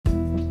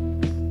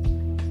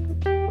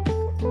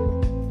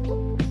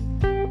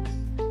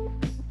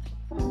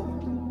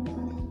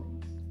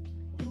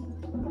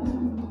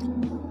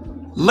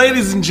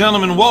Ladies and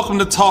gentlemen, welcome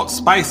to Talk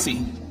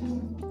Spicy.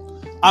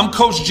 I'm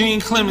Coach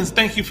Gene Clemens.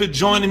 Thank you for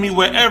joining me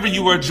wherever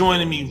you are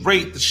joining me.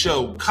 Rate the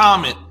show,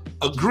 comment,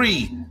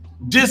 agree,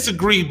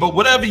 disagree, but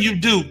whatever you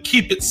do,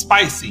 keep it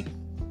spicy.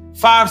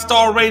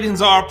 5-star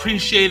ratings are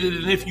appreciated,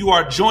 and if you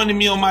are joining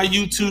me on my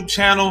YouTube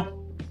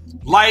channel,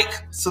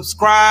 like,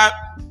 subscribe,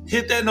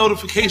 hit that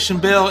notification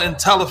bell, and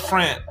tell a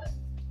friend.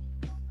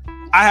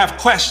 I have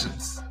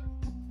questions.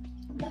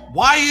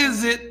 Why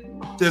is it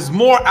there's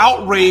more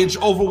outrage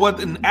over what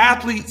an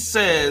athlete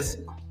says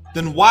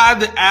than why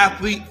the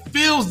athlete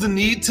feels the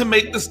need to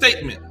make the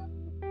statement?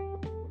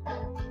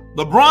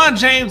 LeBron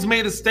James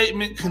made a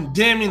statement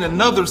condemning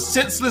another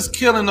senseless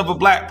killing of a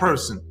black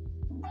person,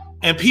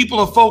 and people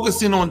are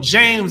focusing on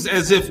James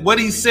as if what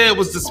he said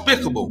was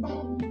despicable.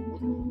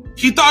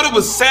 He thought it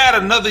was sad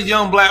another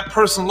young black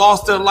person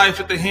lost their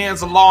life at the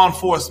hands of law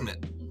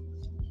enforcement.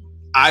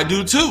 I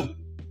do too.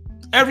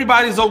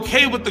 Everybody's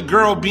okay with the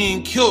girl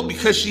being killed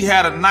because she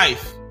had a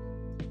knife.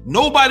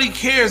 Nobody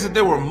cares that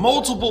there were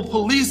multiple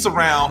police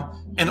around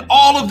and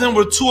all of them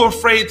were too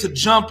afraid to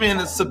jump in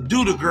and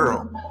subdue the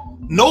girl.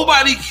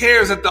 Nobody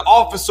cares that the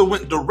officer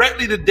went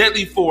directly to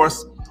deadly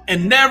force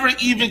and never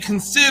even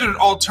considered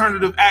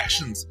alternative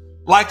actions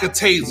like a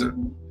taser.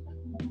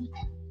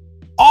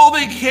 All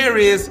they care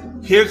is,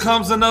 here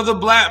comes another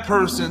black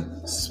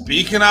person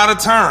speaking out of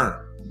turn.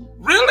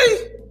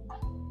 Really?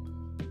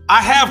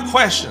 I have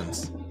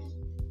questions.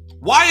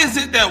 Why is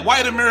it that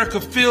white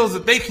America feels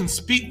that they can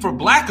speak for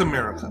black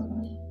America?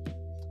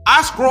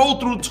 I scroll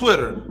through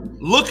Twitter,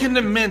 look in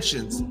the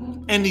mentions,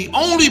 and the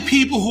only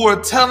people who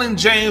are telling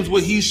James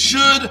what he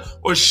should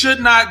or should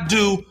not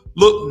do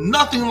look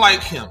nothing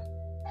like him.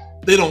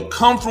 They don't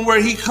come from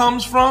where he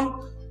comes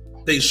from.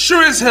 They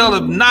sure as hell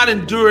have not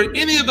endured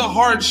any of the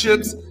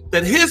hardships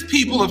that his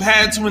people have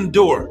had to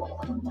endure.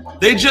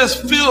 They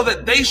just feel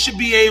that they should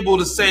be able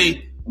to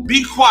say,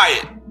 be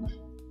quiet.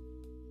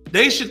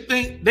 They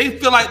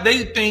feel like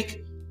they think,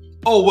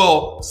 oh,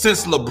 well,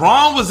 since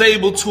LeBron was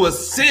able to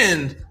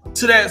ascend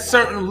to that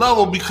certain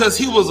level because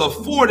he was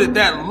afforded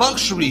that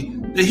luxury,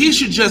 that he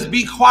should just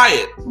be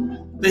quiet,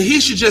 that he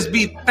should just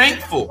be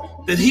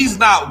thankful that he's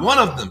not one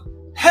of them.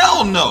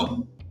 Hell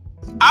no.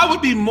 I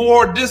would be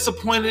more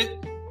disappointed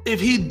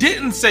if he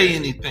didn't say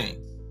anything.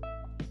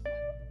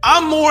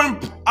 I'm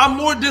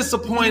more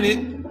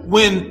disappointed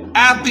when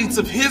athletes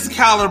of his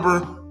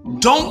caliber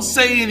don't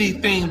say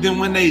anything than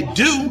when they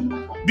do.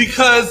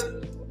 Because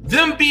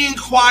them being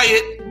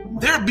quiet,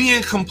 they're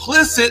being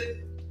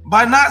complicit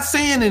by not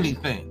saying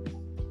anything.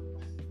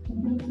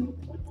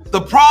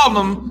 The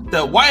problem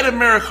that white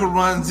America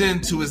runs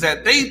into is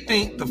that they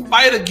think the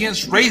fight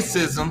against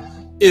racism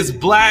is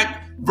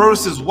black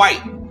versus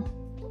white.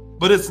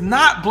 But it's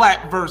not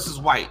black versus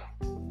white.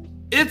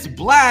 It's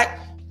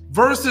black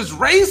versus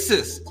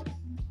racist.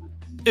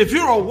 If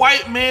you're a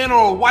white man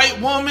or a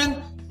white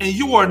woman and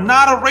you are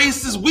not a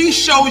racist, we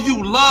show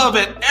you love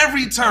at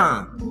every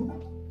turn.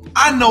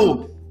 I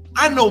know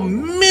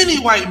many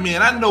white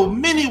men. I know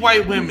many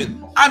white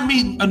women. I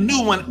meet a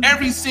new one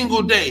every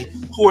single day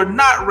who are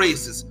not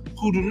racist,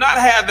 who do not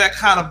have that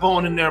kind of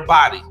bone in their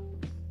body,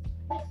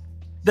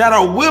 that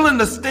are willing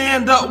to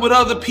stand up with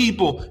other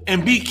people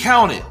and be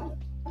counted.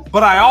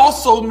 But I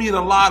also meet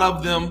a lot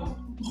of them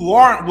who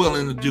aren't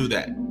willing to do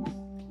that.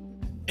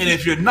 And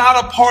if you're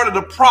not a part of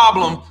the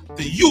problem,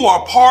 then if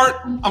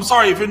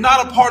you're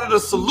not a part of the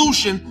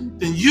solution,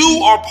 then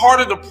you are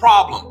part of the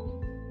problem.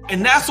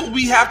 And that's what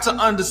we have to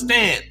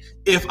understand.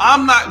 If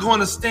I'm not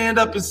going to stand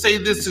up and say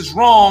this is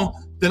wrong,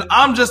 then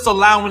I'm just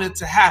allowing it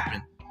to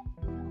happen.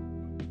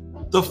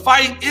 The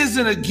fight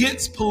isn't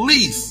against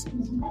police.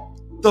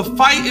 The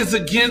fight is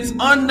against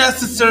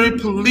unnecessary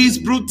police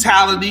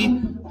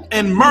brutality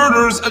and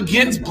murders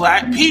against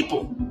black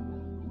people.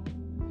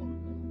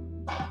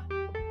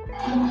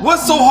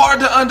 What's so hard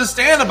to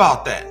understand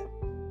about that?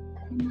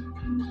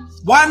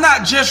 Why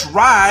not just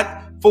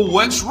ride for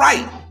what's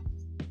right?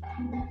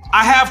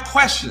 I have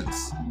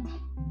questions.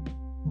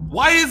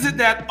 Why is it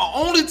that the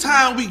only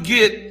time we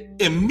get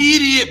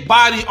immediate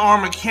body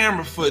armor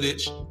camera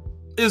footage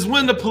is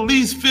when the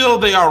police feel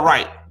they are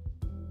right?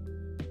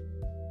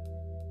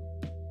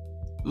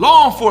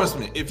 Law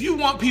enforcement, if you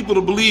want people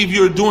to believe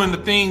you're doing the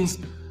things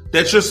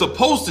that you're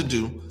supposed to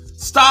do,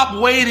 stop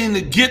waiting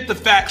to get the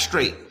facts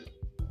straight.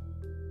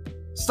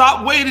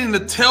 Stop waiting to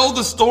tell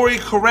the story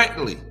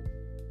correctly.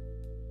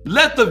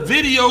 Let the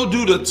video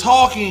do the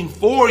talking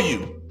for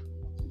you.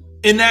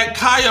 In that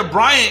Kaya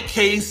Bryant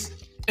case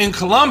in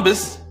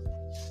Columbus,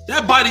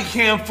 that body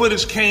cam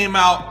footage came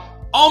out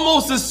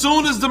almost as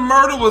soon as the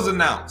murder was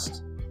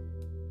announced.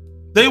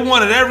 They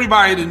wanted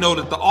everybody to know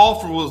that the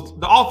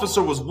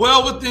officer was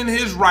well within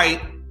his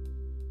right,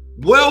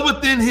 well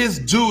within his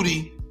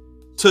duty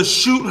to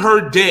shoot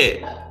her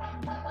dead.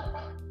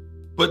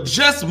 But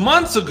just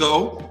months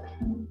ago,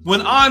 when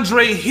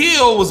Andre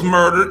Hill was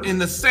murdered in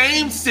the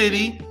same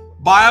city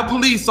by a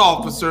police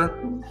officer,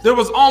 there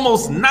was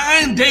almost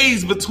 9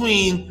 days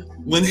between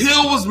when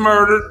Hill was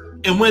murdered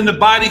and when the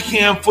body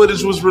cam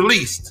footage was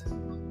released.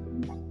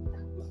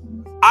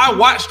 I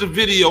watched the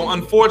video,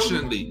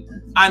 unfortunately,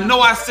 I know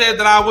I said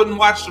that I wouldn't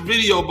watch the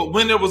video, but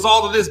when there was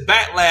all of this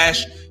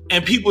backlash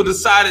and people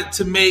decided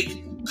to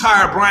make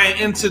Kyra Bryant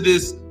into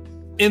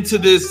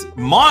this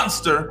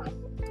monster,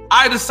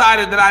 I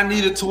decided that I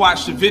needed to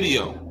watch the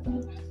video.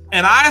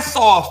 And I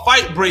saw a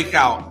fight break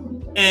out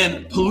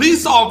and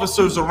police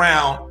officers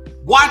around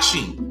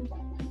watching.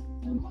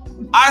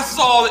 I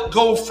saw it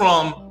go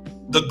from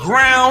the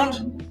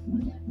ground,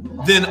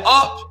 then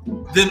up,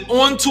 then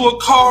onto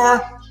a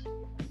car.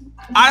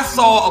 I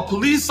saw a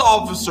police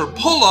officer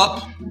pull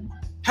up,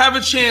 have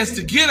a chance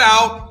to get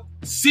out,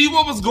 see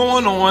what was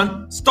going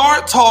on,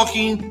 start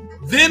talking,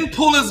 then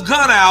pull his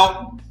gun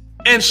out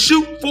and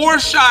shoot 4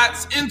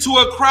 shots into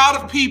a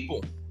crowd of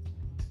people.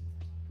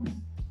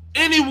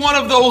 Any one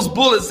of those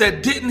bullets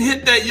that didn't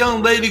hit that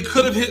young lady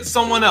could have hit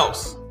someone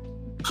else,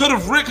 could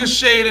have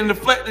ricocheted and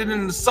deflected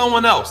into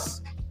someone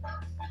else.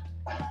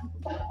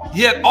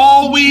 Yet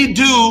all we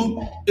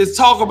do is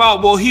talk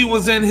about, well, he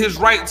was in his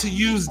right to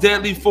use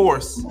deadly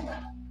force.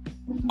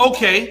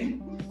 Okay,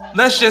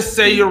 let's just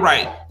say you're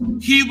right.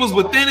 He was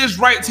within his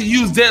right to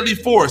use deadly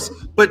force,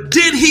 but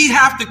did he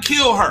have to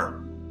kill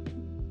her?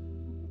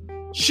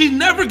 She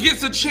never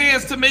gets a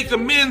chance to make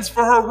amends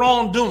for her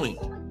wrongdoing.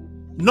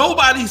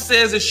 Nobody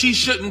says that she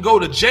shouldn't go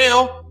to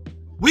jail.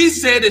 We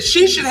said that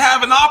she should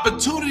have an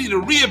opportunity to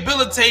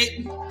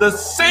rehabilitate the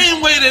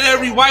same way that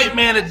every white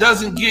man that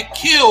doesn't get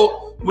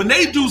killed when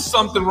they do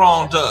something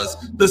wrong does.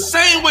 The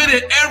same way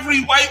that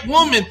every white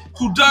woman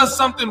who does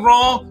something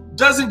wrong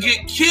doesn't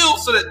get killed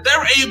so that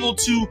they're able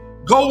to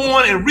go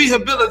on and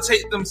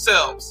rehabilitate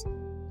themselves.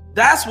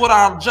 That's what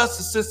our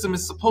justice system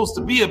is supposed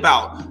to be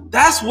about.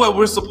 That's what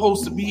we're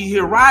supposed to be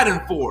here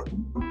riding for.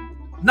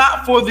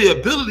 Not for the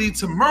ability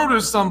to murder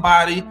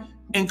somebody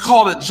and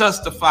call it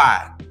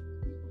justified.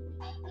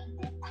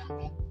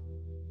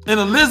 In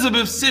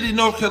Elizabeth City,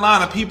 North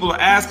Carolina, people are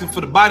asking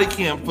for the body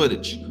cam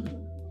footage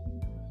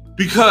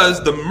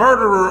because the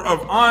murderer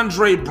of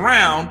Andre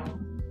Brown,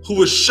 who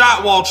was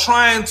shot while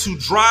trying to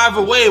drive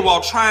away,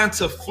 while trying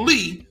to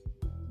flee,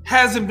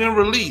 hasn't been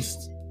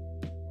released.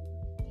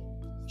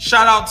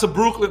 Shout out to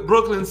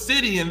Brooklyn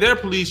City and their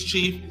police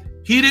chief.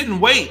 He didn't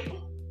wait.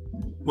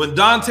 When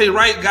Dante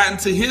Wright got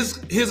into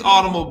his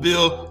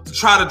automobile to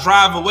try to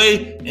drive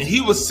away, and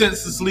he was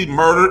senselessly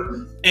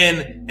murdered,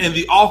 and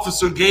the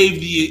officer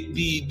gave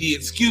the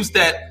excuse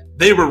that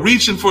they were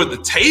reaching for the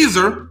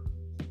taser,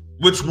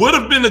 which would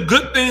have been a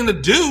good thing to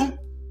do.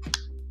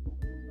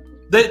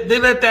 They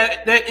let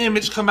that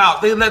image come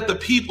out. They let the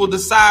people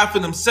decide for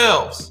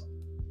themselves.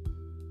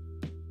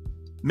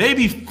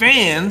 Maybe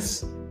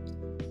fans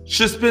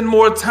should spend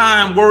more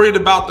time worried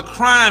about the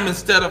crime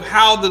instead of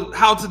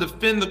how to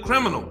defend the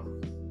criminal.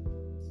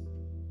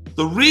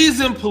 The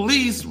reason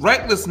police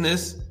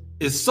recklessness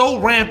is so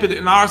rampant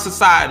in our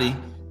society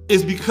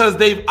is because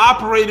they've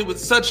operated with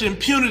such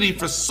impunity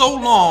for so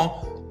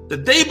long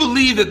that they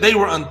believe that they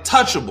were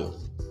untouchable.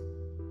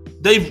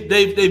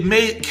 They've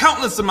made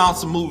countless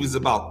amounts of movies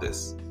about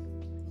this.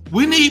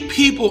 We need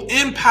people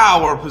in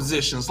power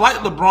positions like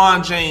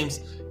LeBron James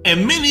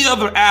and many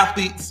other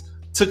athletes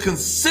to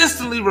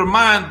consistently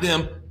remind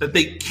them that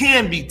they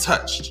can be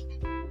touched,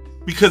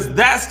 because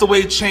that's the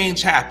way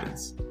change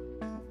happens.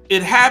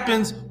 It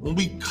happens when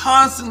we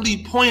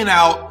constantly point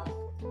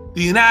out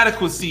the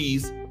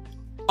inadequacies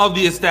of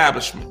the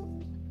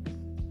establishment.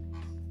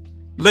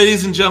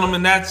 Ladies and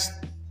gentlemen,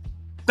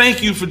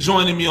 thank you for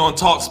joining me on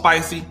Talk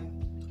Spicy.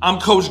 I'm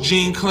Coach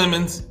Gene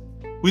Clemens.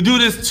 We do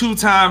this 2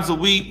 times a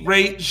week.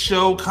 Rate,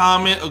 show,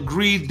 comment,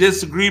 agree,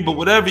 disagree, but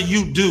whatever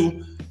you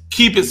do,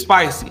 keep it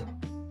spicy.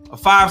 A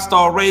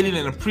 5-star rating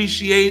and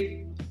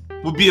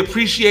would be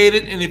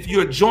appreciated. And if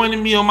you're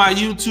joining me on my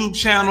YouTube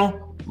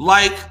channel,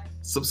 like,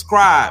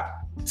 subscribe,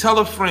 tell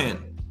a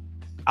friend.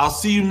 I'll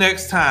see you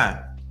next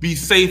time. Be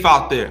safe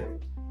out there.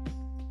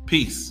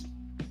 Peace.